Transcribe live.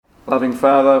Loving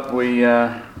Father, we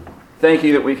thank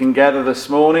you that we can gather this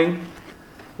morning.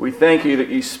 We thank you that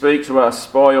you speak to us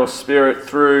by your Spirit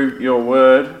through your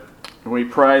word. And we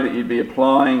pray that you'd be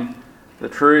applying the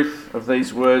truth of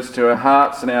these words to our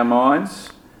hearts and our minds,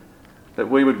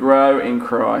 that we would grow in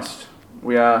Christ.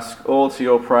 We ask all to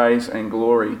your praise and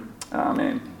glory.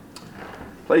 Amen.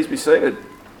 Please be seated.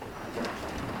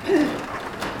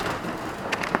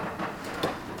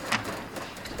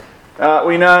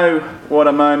 We know what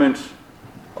a moment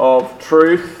of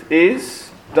truth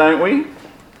is, don't we?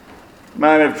 A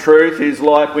moment of truth is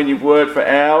like when you've worked for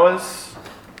hours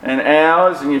and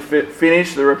hours and you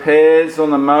finish the repairs on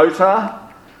the motor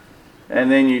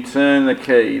and then you turn the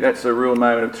key. That's a real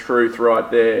moment of truth right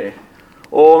there.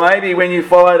 Or maybe when you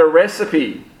followed a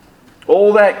recipe,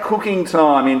 all that cooking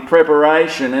time in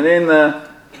preparation, and then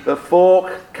the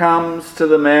fork comes to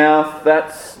the mouth.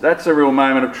 That's a real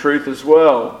moment of truth as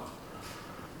well.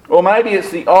 Or maybe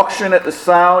it's the auction at the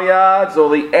sale yards, or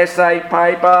the essay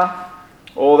paper,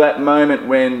 or that moment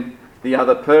when the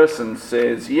other person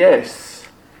says yes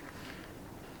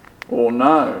or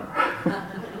no.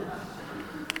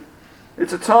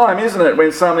 It's a time, isn't it,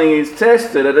 when something is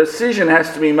tested, a decision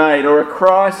has to be made, or a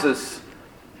crisis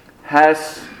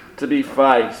has to be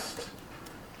faced.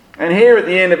 And here at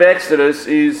the end of Exodus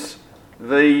is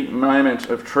the moment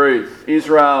of truth.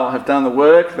 Israel have done the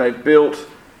work, they've built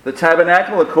the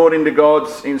tabernacle according to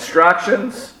God's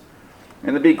instructions.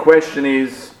 And the big question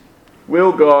is,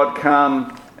 will God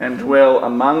come and dwell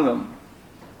among them?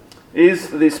 Is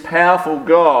this powerful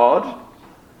God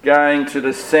going to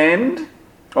descend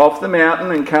off the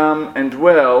mountain and come and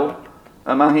dwell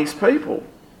among his people?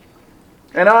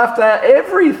 And after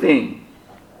everything,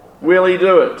 will he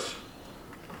do it?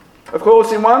 Of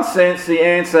course, in one sense, the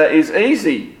answer is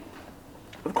easy.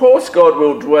 Of course God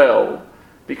will dwell,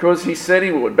 because he said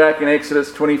he would. Back in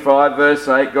Exodus 25 verse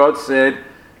 8, God said,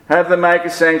 "Have them make a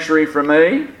sanctuary for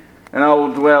me, and I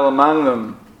will dwell among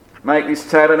them. Make this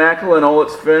tabernacle and all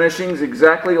its furnishings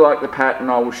exactly like the pattern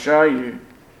I will show you."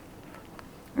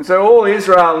 And so all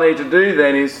Israel need to do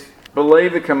then is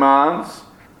believe the commands,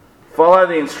 follow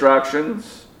the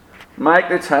instructions, make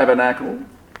the tabernacle,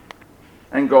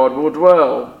 and God will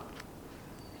dwell.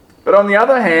 But on the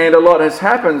other hand, a lot has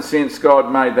happened since God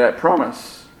made that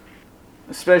promise.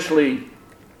 Especially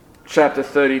chapter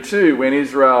 32, when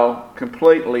Israel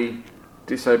completely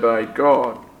disobeyed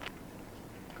God.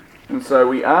 And so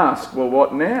we ask, well,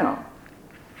 what now?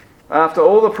 After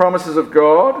all the promises of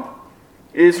God,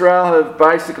 Israel have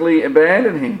basically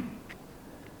abandoned him.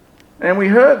 And we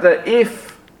heard that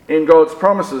if in God's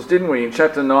promises, didn't we, in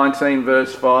chapter 19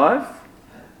 verse 5,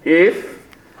 if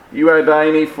you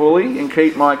obey me fully and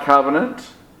keep my covenant,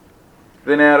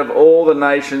 then out of all the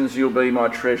nations you'll be my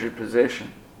treasured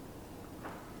possession.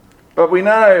 But we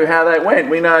know how that went.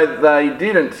 We know that they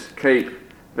didn't keep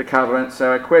the covenant,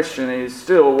 so our question is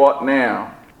still, what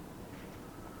now?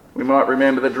 We might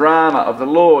remember the drama of the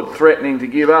Lord threatening to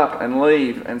give up and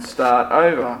leave and start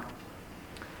over.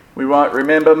 We might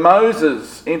remember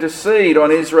Moses intercede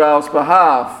on Israel's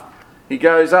behalf. He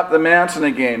goes up the mountain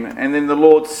again, and then the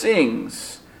Lord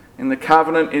sings, and the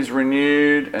covenant is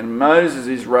renewed, and Moses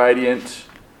is radiant,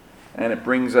 and it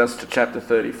brings us to chapter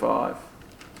 35.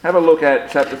 Have a look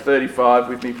at chapter 35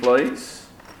 with me, please.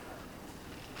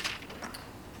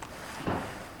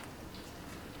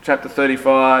 Chapter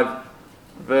 35,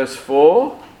 verse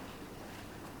 4.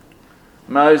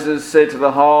 Moses said to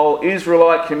the whole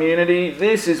Israelite community,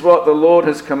 "This is what the Lord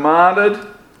has commanded.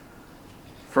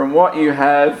 From what you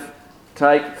have,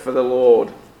 take for the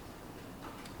Lord.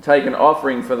 Take an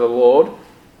offering for the Lord.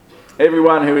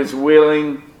 Everyone who is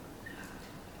willing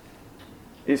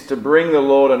is to bring the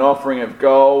Lord an offering of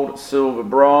gold, silver,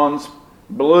 bronze,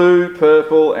 blue,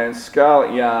 purple and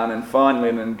scarlet yarn and fine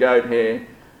linen, goat hair,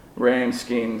 ram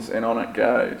skins," and on it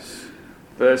goes.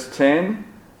 Verse 10,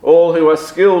 "All who are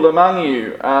skilled among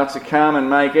you are to come and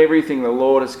make everything the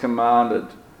Lord has commanded.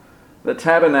 The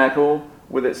tabernacle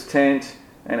with its tent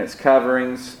and its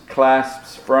coverings,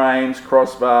 clasps, frames,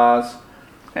 crossbars,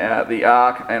 the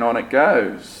ark, and on it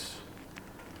goes."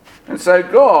 And so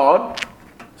God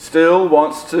still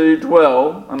wants to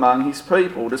dwell among his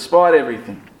people despite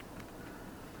everything.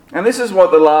 And this is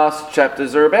what the last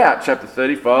chapters are about. Chapter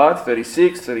 35,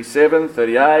 36, 37,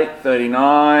 38,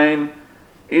 39.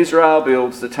 Israel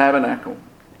builds the tabernacle.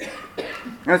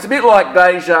 And it's a bit like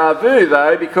deja vu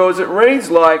though, because it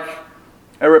reads like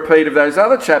a repeat of those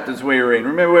other chapters we were in.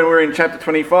 Remember when we were in chapter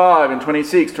 25 and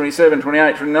 26, 27,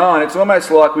 28, 29? It's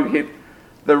almost like we've hit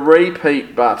the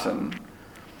repeat button.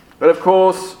 But of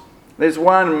course, there's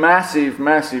one massive,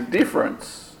 massive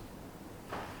difference.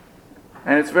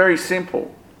 And it's very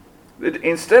simple.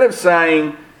 Instead of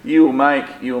saying, you will make,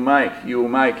 you will make, you will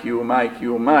make, you will make,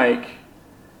 you will make,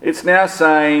 it's now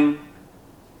saying,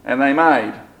 and they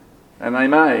made, and they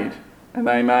made, and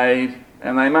they made,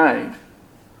 and they made.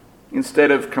 Instead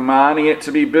of commanding it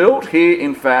to be built, here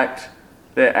in fact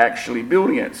they're actually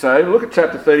building it. So look at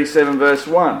chapter 37 verse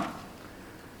 1.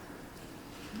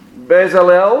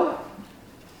 Bezalel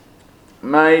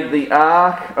made the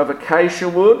ark of acacia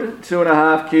wood,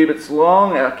 2.5 cubits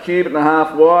long, 1.5 cubits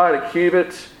wide, 1.5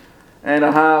 cubits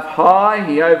high.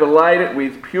 He overlaid it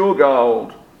with pure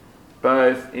gold,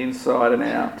 both inside and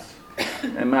out,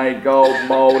 and made gold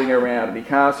moulding around it. He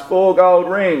cast 4 gold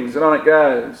rings, and on it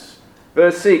goes.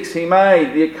 Verse 6, he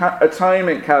made the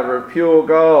atonement cover of pure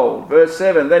gold. Verse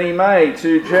 7, then he made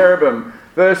 2 cherubim.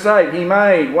 Verse 8, he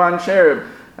made 1 cherub,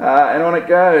 and on it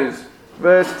goes.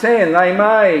 Verse 10, they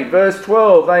made. Verse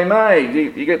 12, they made.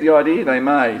 You get the idea? They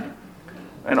made.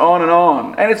 And on and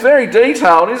on. And it's very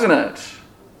detailed, isn't it?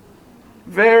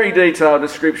 Very detailed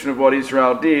description of what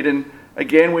Israel did. And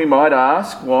again, we might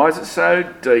ask, why is it so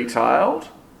detailed?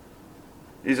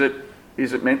 Is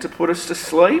it meant to put us to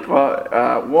sleep?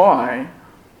 Why?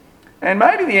 And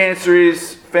maybe the answer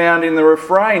is found in the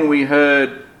refrain we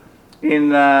heard in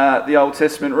the Old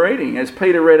Testament reading as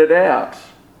Peter read it out.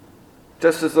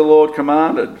 Just as the Lord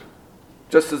commanded.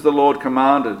 Just as the Lord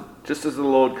commanded. Just as the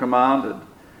Lord commanded.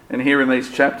 And here in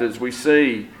these chapters we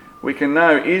can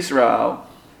know Israel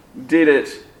did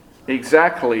it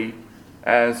exactly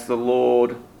as the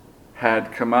Lord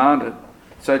had commanded.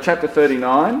 So chapter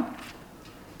 39,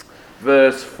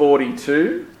 verse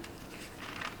 42.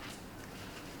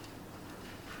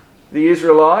 The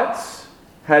Israelites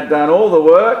had done all the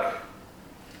work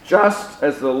just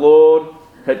as the Lord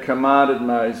had commanded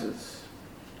Moses.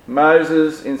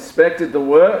 Moses inspected the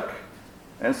work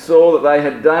and saw that they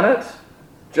had done it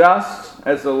just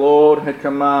as the Lord had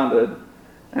commanded,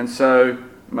 and so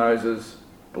Moses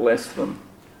blessed them.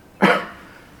 I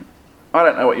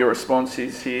don't know what your response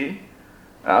is here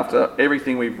after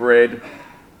everything we've read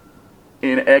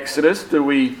in Exodus. Do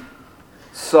we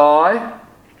sigh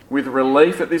with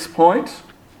relief at this point?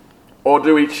 Or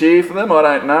do we cheer for them? I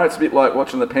don't know. It's a bit like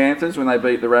watching the Panthers when they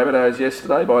beat the Rabbitohs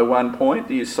yesterday by 1 point.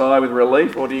 Do you sigh with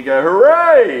relief or do you go,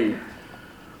 hooray?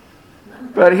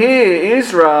 But here,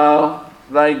 Israel,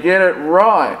 they get it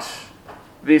right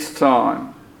this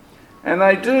time. And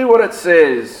they do what it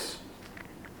says,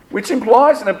 which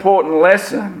implies an important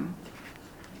lesson.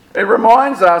 It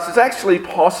reminds us it's actually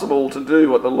possible to do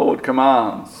what the Lord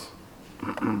commands.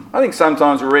 I think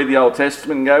sometimes we read the Old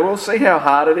Testament and go, well, see how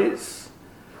hard it is.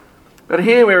 But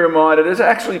here we're reminded it's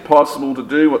actually possible to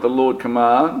do what the Lord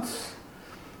commands.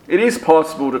 It is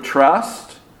possible to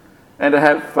trust and to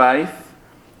have faith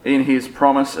in his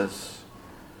promises.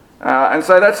 And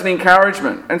so that's an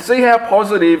encouragement. And see how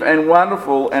positive and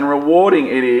wonderful and rewarding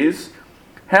it is.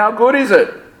 How good is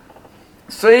it?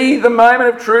 See the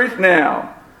moment of truth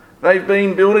now. They've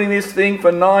been building this thing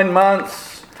for 9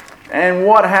 months. And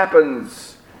what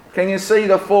happens? Can you see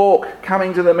the fork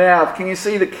coming to the mouth? Can you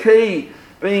see the key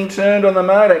being turned on the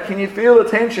motor? Can you feel the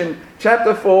tension?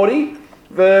 Chapter 40,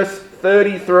 verse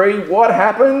 33. What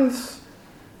happens?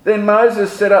 Then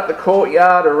Moses set up the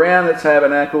courtyard around the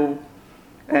tabernacle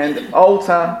and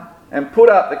altar and put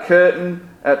up the curtain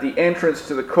at the entrance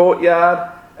to the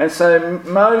courtyard. And so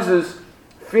Moses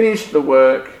finished the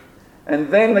work, and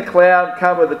then the cloud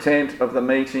covered the tent of the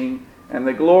meeting, and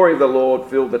the glory of the Lord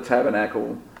filled the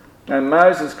tabernacle. And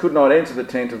Moses could not enter the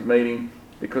tent of meeting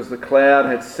because the cloud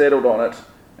had settled on it,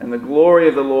 and the glory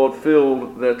of the Lord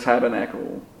filled the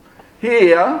tabernacle.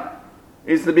 Here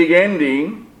is the big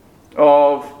ending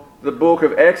of the book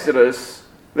of Exodus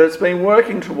that it's been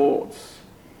working towards.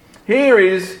 Here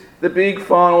is the big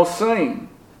final scene.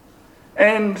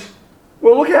 And,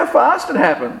 well, look how fast it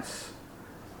happens.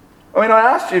 I mean, I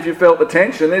asked you if you felt the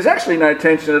tension. There's actually no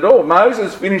tension at all.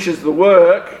 Moses finishes the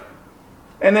work,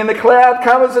 and then the cloud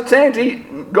covers the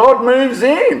tent. God moves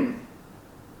in,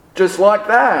 just like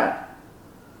that.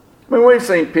 I mean, we've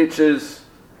seen pictures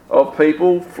of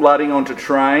people flooding onto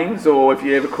trains, or if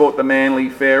you ever caught the Manly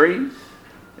ferry,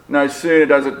 no sooner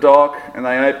does it dock and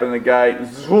they open the gate,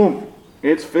 zoom,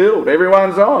 it's filled,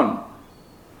 everyone's on.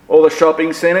 All the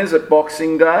shopping centres at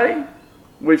Boxing Day,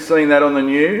 we've seen that on the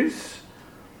news.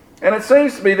 And it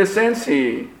seems to be the sense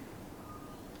here.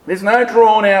 There's no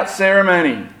drawn out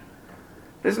ceremony.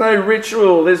 There's no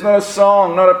ritual, there's not a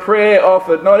song, not a prayer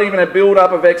offered, not even a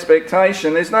build-up of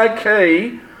expectation. There's no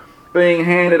key being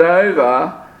handed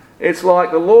over. It's like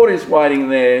the Lord is waiting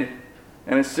there,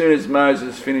 and as soon as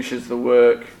Moses finishes the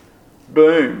work,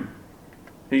 boom,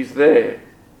 he's there.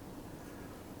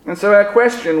 And so our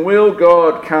question, will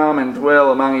God come and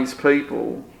dwell among his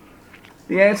people?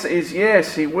 The answer is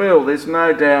yes, he will. There's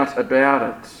no doubt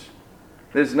about it.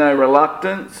 There's no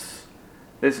reluctance.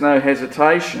 There's no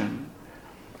hesitation.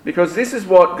 Because this is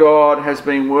what God has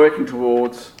been working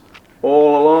towards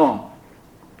all along.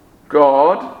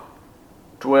 God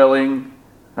dwelling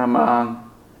among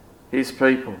his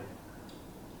people.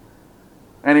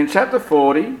 And in chapter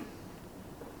 40,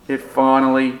 it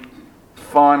finally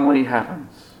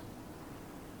happens.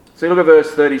 See, look at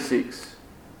verse 36.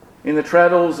 In the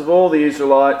travels of all the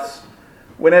Israelites,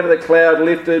 whenever the cloud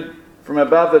lifted from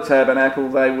above the tabernacle,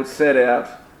 they would set out.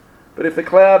 But if the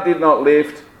cloud did not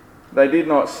lift, they did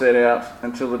not set out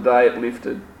until the day it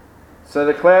lifted. So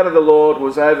the cloud of the Lord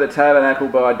was over the tabernacle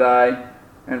by day,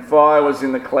 and fire was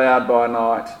in the cloud by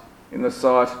night, in the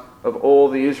sight of all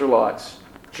the Israelites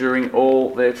during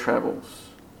all their travels.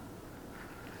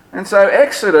 And so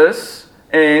Exodus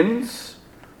ends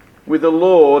with the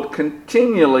Lord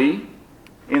continually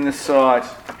in the sight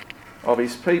of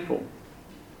his people.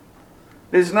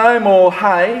 There's no more,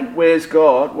 hey, where's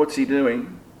God? What's he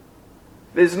doing?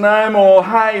 There's no more,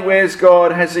 hey, where's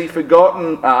God? Has he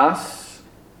forgotten us?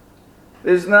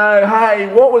 There's no,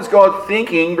 hey, what was God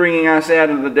thinking bringing us out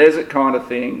of the desert kind of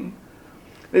thing?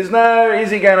 There's no,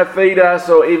 is he going to feed us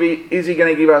or is he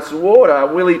going to give us water?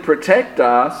 Will he protect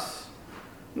us?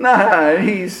 No,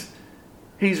 he's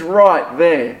right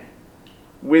there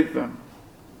with them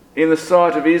in the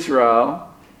sight of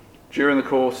Israel during the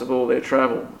course of all their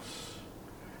travels.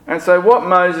 And so what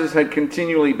Moses had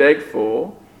continually begged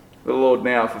for, the Lord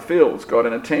now fulfills, God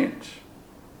in a tent.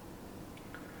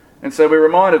 And so we're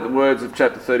reminded the words of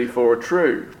chapter 34 are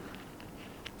true.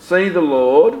 See the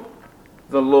Lord,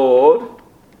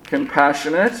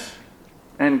 compassionate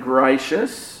and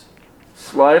gracious,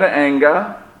 slow to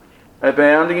anger,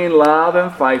 abounding in love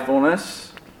and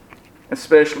faithfulness,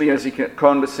 especially as he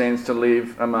condescends to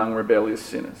live among rebellious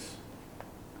sinners.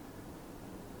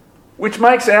 Which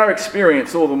makes our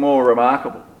experience all the more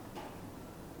remarkable.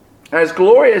 As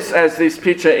glorious as this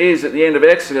picture is at the end of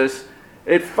Exodus,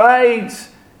 it fades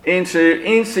into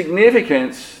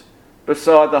insignificance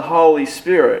beside the Holy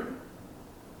Spirit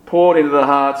poured into the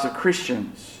hearts of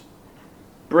Christians,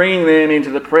 bringing them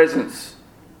into the presence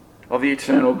of the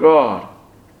eternal God.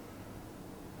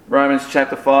 Romans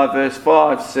chapter 5 verse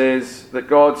 5 says that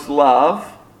God's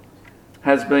love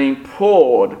has been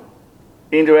poured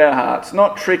into our hearts,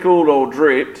 not trickled or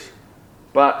dripped,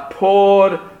 but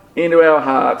poured into our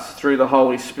hearts through the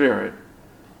Holy Spirit,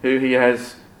 who he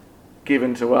has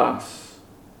given to us.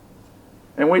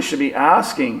 And we should be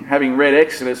asking, having read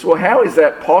Exodus, well, how is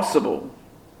that possible?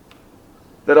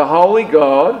 That a holy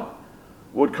God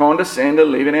would condescend to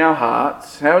live in our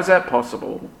hearts? How is that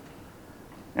possible?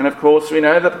 And of course, we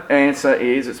know the answer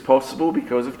is it's possible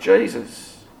because of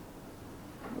Jesus.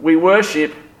 We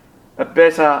worship a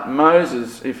better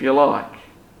Moses, if you like.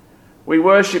 We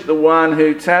worship the one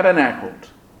who tabernacled.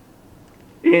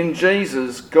 In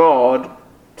Jesus, God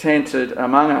tented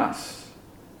among us.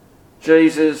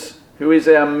 Jesus, who is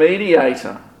our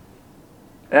mediator,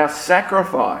 our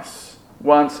sacrifice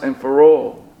once and for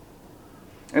all.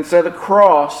 And so the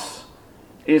cross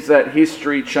is that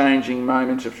history-changing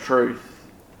moment of truth,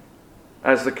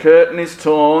 as the curtain is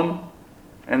torn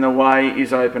and the way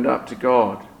is opened up to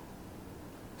God,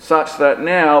 such that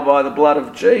now, by the blood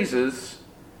of Jesus,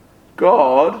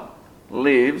 God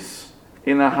lives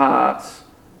in the hearts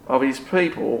of his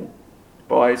people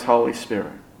by his Holy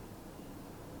Spirit.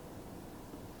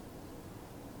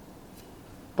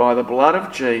 By the blood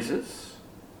of Jesus,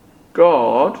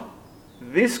 God,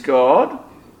 this God,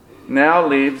 now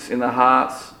lives in the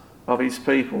hearts of his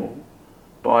people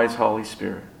by his Holy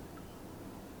Spirit.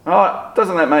 Oh,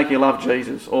 doesn't that make you love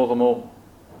Jesus all the more?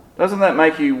 Doesn't that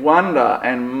make you wonder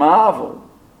and marvel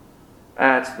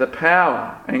at the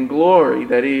power and glory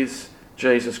that is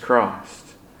Jesus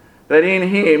Christ? That in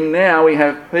him now we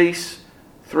have peace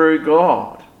through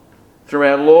God, through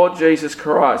our Lord Jesus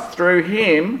Christ. Through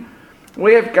him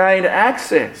we have gained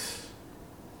access.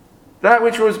 That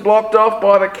which was blocked off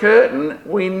by the curtain,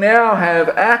 we now have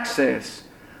access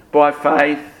by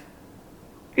faith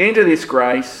into this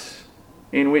grace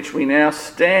in which we now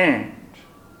stand,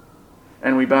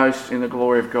 and we boast in the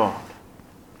glory of God.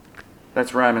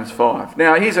 That's Romans 5.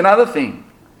 Now here's another thing.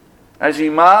 As you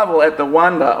marvel at the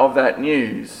wonder of that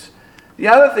news, the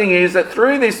other thing is that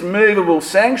through this movable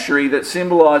sanctuary that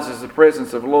symbolises the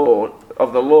presence of the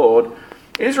Lord,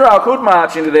 Israel could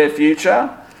march into their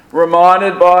future,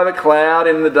 reminded by the cloud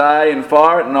in the day and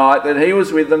fire at night that he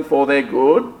was with them for their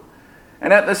good.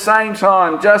 And at the same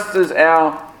time, just as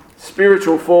our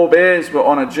spiritual forebears were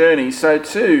on a journey, so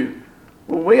too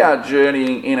we are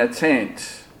journeying in a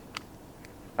tent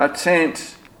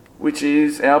which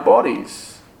is our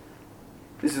bodies.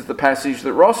 This is the passage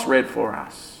that Ross read for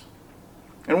us.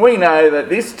 And we know that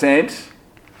this tent,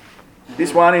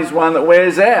 this one is one that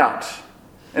wears out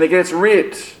and it gets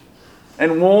ripped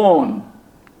and worn.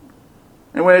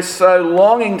 And we're so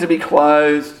longing to be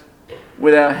clothed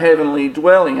with our heavenly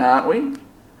dwelling, aren't we?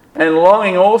 And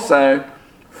longing also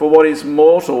for what is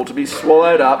mortal to be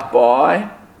swallowed up by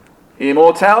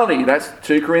immortality. That's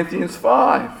 2 Corinthians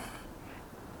 5.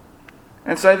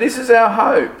 And so this is our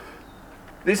hope.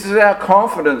 This is our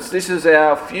confidence. This is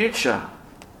our future.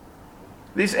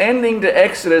 This ending to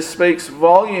Exodus speaks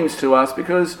volumes to us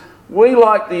because we,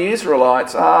 like the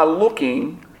Israelites, are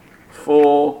looking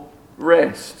for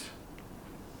rest.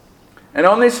 And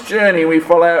on this journey we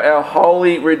follow our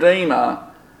holy Redeemer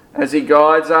as he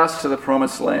guides us to the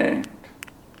promised land.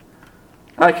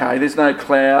 Okay, there's no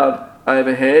cloud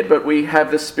overhead, but we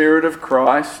have the Spirit of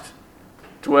Christ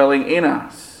dwelling in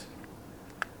us.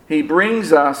 He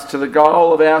brings us to the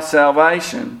goal of our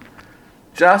salvation,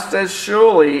 just as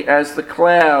surely as the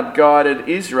cloud guided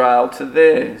Israel to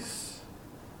theirs.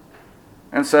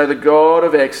 And so the God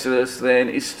of Exodus then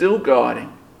is still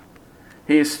guiding.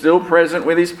 He is still present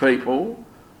with his people,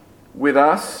 with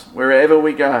us, wherever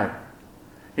we go.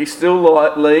 He still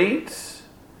leads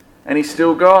and he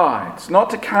still guides, not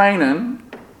to Canaan,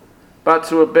 but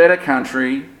to a better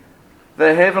country,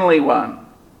 the heavenly one.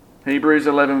 Hebrews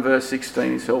 11 verse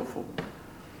 16 is helpful.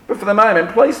 But for the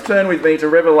moment, please turn with me to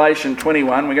Revelation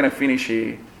 21. We're going to finish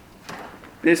here.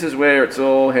 This is where it's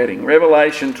all heading.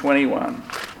 Revelation 21.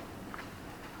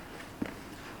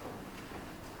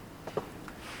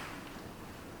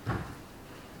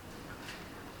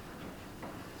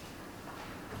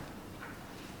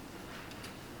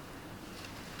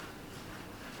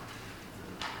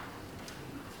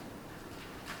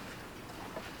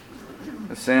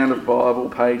 The sound of Bible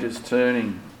pages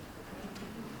turning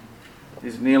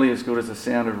is nearly as good as the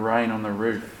sound of rain on the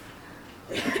roof,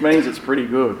 which means it's pretty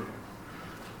good.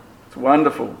 It's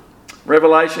wonderful.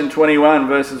 Revelation 21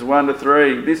 verses 1 to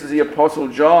 3. This is the Apostle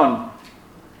John.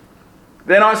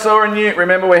 Then I saw a new...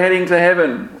 Remember, we're heading to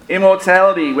heaven.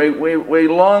 Immortality. We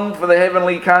long for the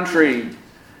heavenly country.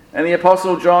 And the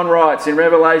Apostle John writes in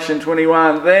Revelation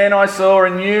 21, Then I saw a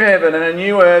new heaven and a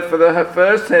new earth, for the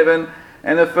first heaven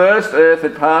and the first earth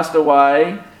had passed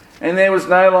away, and there was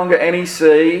no longer any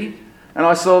sea. And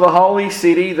I saw the holy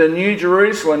city, the new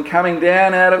Jerusalem, coming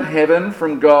down out of heaven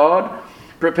from God,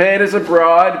 prepared as a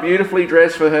bride, beautifully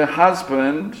dressed for her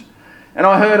husband. And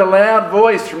I heard a loud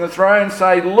voice from the throne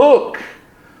say, Look,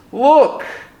 look,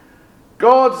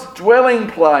 God's dwelling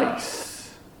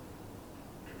place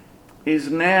is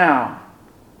now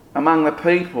among the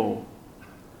people,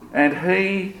 and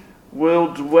he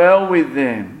will dwell with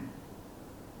them.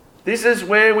 This is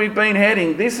where we've been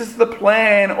heading. This is the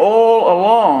plan all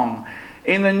along.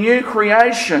 In the new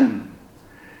creation,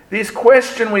 this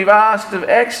question we've asked of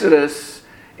Exodus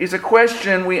is a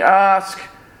question we ask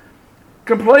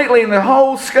completely in the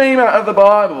whole schema of the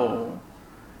Bible.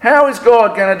 How is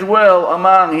God going to dwell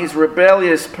among his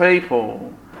rebellious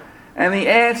people? And the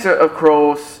answer, of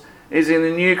course, is in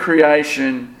the new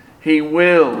creation. He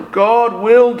will. God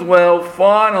will dwell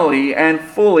finally and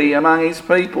fully among his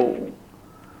people.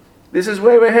 This is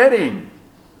where we're heading.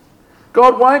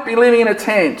 God won't be living in a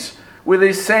tent with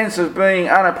his sense of being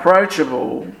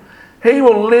unapproachable. He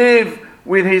will live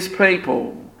with his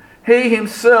people. He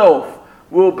himself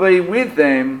will be with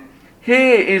them.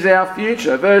 Here is our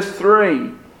future. Verse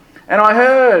 3. And I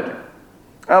heard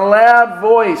a loud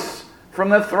voice from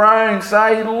the throne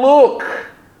say, Look,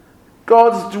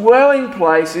 God's dwelling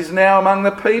place is now among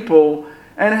the people,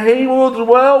 and he will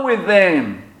dwell with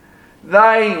them.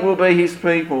 They will be his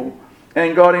people,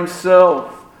 and God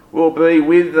himself will be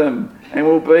with them and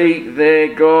will be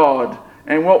their God.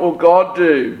 And what will God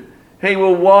do? He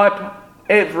will wipe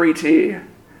every tear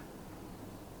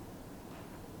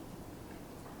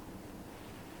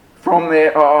from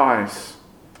their eyes.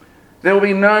 There will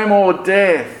be no more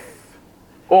death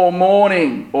or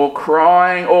mourning or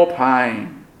crying or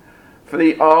pain, for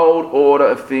the old order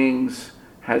of things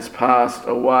has passed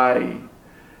away.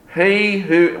 He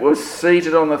who was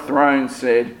seated on the throne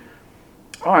said,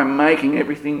 I am making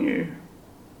everything new.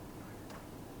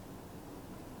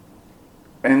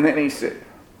 And then he said,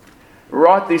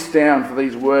 Write this down, for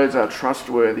these words are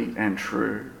trustworthy and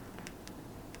true.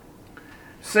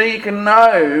 So you can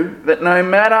know that no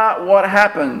matter what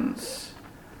happens,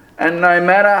 and no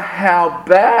matter how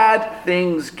bad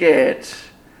things get,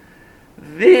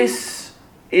 this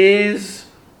is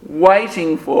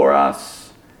waiting for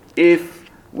us if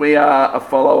we are a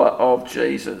follower of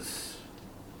Jesus.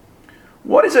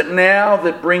 What is it now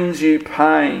that brings you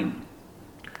pain?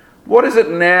 What is it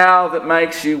now that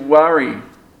makes you worry?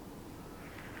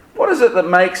 What is it that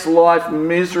makes life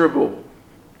miserable?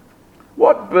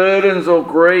 What burdens or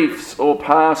griefs or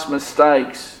past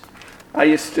mistakes are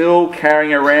you still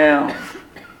carrying around?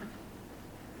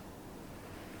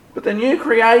 But the new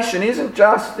creation isn't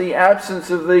just the absence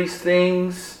of these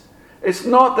things. It's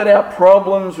not that our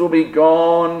problems will be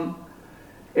gone.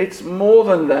 It's more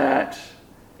than that.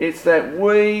 It's that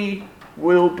we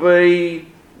will be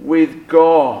with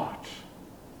God.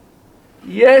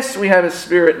 Yes, we have a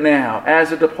spirit now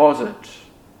as a deposit,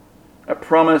 a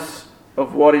promise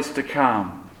of what is to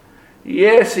come.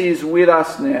 Yes, he is with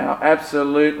us now,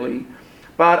 absolutely.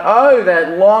 But oh,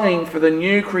 that longing for the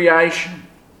new creation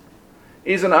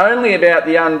isn't only about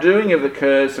the undoing of the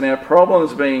curse and our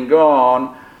problems being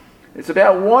gone. It's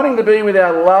about wanting to be with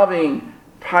our loving,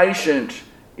 patient,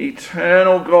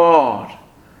 eternal God.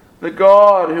 The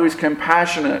God who is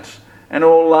compassionate and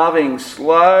all-loving,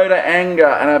 slow to anger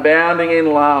and abounding in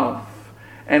love,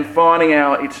 and finding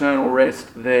our eternal rest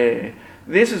there.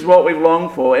 This is what we've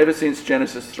longed for ever since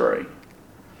Genesis 3.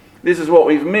 This is what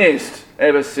we've missed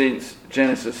ever since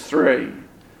Genesis 3.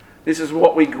 This is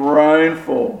what we groan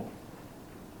for.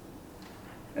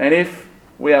 And if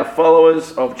we are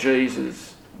followers of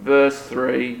Jesus, verse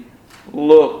 3,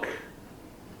 look,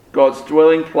 God's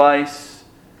dwelling place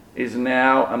is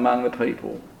now among the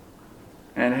people,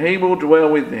 and he will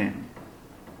dwell with them.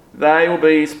 They will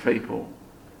be his people,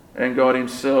 and God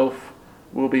himself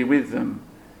will be with them,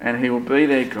 and he will be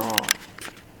their God.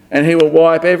 And he will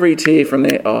wipe every tear from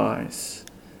their eyes.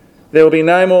 There will be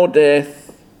no more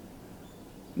death,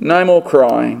 no more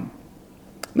crying,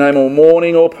 no more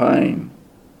mourning or pain,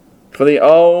 for the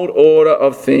old order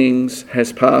of things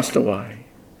has passed away.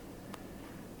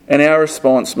 And our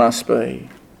response must be,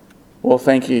 well,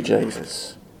 thank you,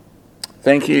 Jesus.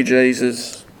 Thank you,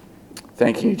 Jesus.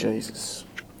 Thank you, Jesus.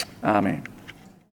 Amen.